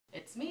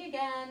It's me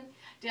again.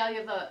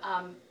 Dahlia,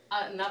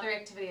 another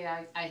activity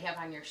I have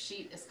on your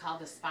sheet is called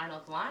the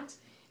Spinal Galant.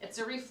 It's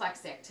a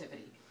reflex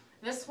activity.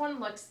 This one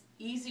looks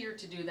easier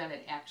to do than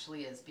it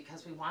actually is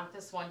because we want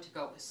this one to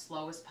go as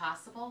slow as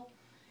possible.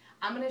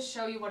 I'm going to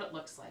show you what it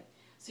looks like.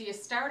 So you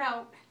start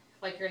out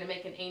like you're going to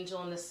make an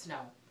angel in the snow.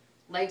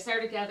 Legs are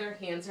together,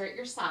 hands are at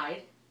your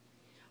side.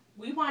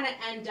 We want to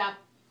end up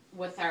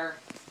with our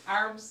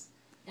arms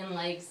and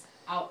legs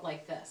out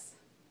like this.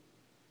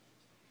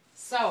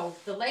 So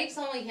the legs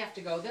only have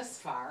to go this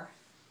far,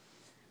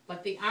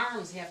 but the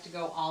arms have to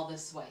go all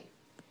this way.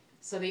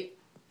 So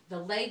the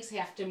legs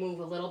have to move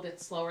a little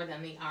bit slower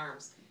than the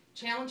arms.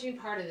 Challenging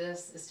part of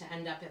this is to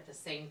end up at the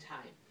same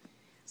time.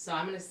 So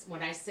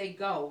when I say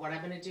go, what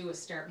I'm going to do is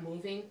start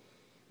moving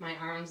my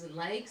arms and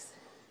legs.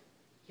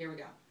 Here we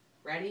go.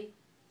 Ready,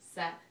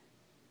 set,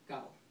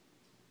 go.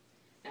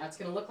 Now it's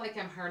going to look like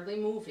I'm hardly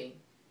moving.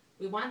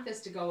 We want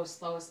this to go as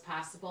slow as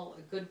possible.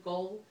 A good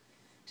goal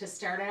to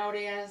start out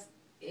is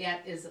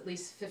at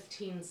least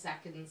 15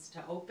 seconds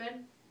to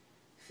open,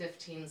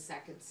 15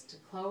 seconds to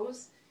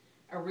close.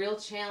 A real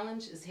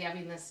challenge is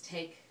having this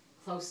take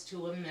close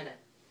to a minute.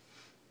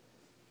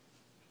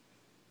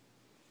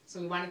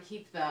 So we want to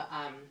keep the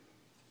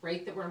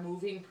rate that we're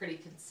moving pretty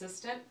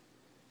consistent.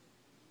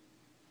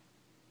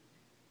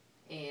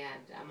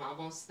 And I'm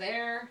almost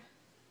there.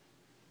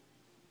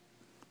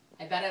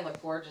 I bet I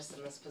look gorgeous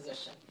in this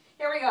position.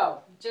 Here we go,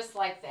 just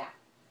like that.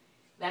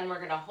 Then we're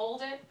going to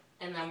hold it,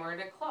 and then we're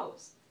going to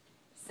close.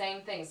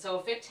 Same thing. So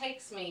if it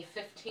takes me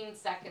 15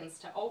 seconds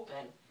to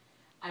open,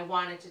 I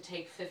want it to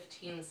take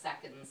 15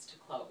 seconds to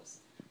close.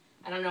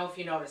 I don't know if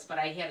you noticed, but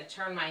I had to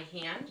turn my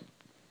hand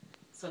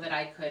so that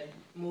I could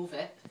move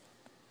it,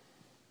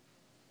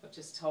 which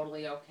is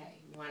totally okay.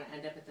 You want to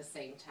end up at the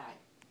same time.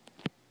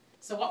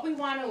 So what we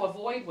want to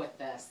avoid with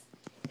this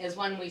is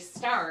when we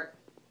start,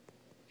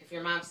 if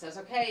your mom says,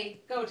 okay,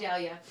 go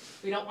Dahlia,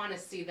 we don't want to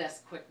see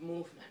this quick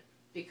movement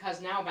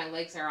because now my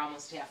legs are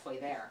almost halfway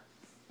there.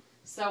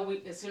 So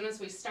as soon as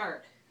we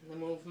start, the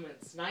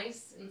movement's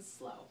nice and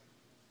slow.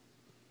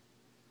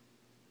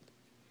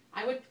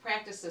 I would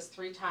practice this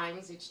 3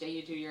 times each day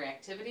you do your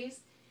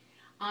activities.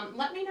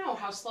 Let me know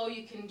how slow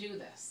you can do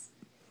this.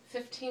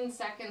 15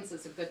 seconds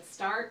is a good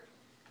start.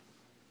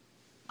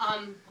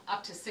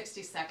 Up to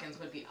 60 seconds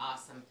would be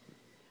awesome.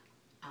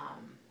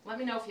 Let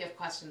me know if you have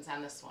questions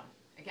on this one.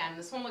 Again,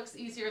 this one looks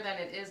easier than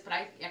it is, but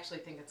I actually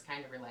think it's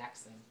kind of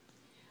relaxing.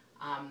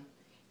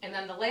 And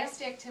then the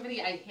last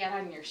activity I had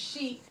on your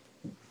sheet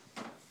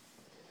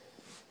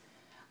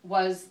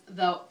was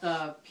the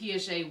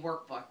Piaget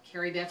workbook.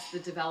 Carrie, that's the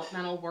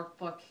developmental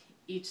workbook.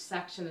 Each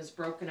section is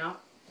broken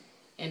up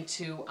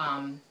into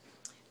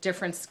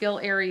different skill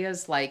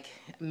areas like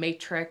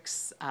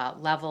matrix,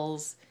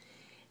 levels,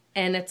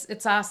 and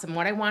it's awesome.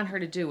 What I want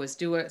her to do is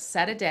do a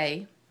set a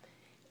day,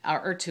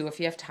 or 2 if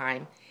you have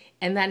time,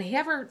 and then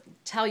have her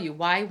tell you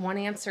why one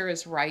answer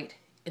is right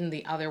and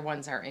the other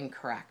ones are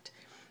incorrect.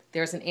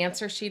 There's an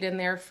answer sheet in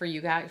there for you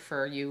guys,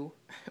 for you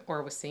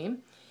or Wasim.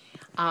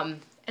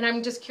 And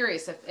I'm just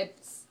curious if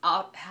it's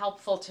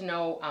helpful to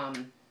know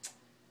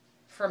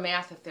for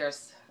math if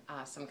there's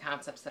some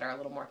concepts that are a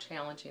little more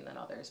challenging than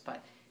others.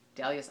 But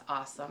Dahlia's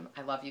awesome.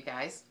 I love you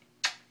guys.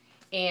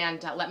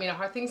 And let me know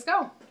how things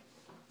go.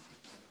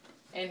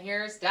 And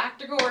here's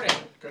Dr. Gordon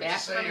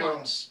back from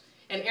lunch.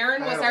 And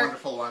Aaron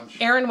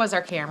was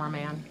our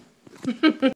cameraman.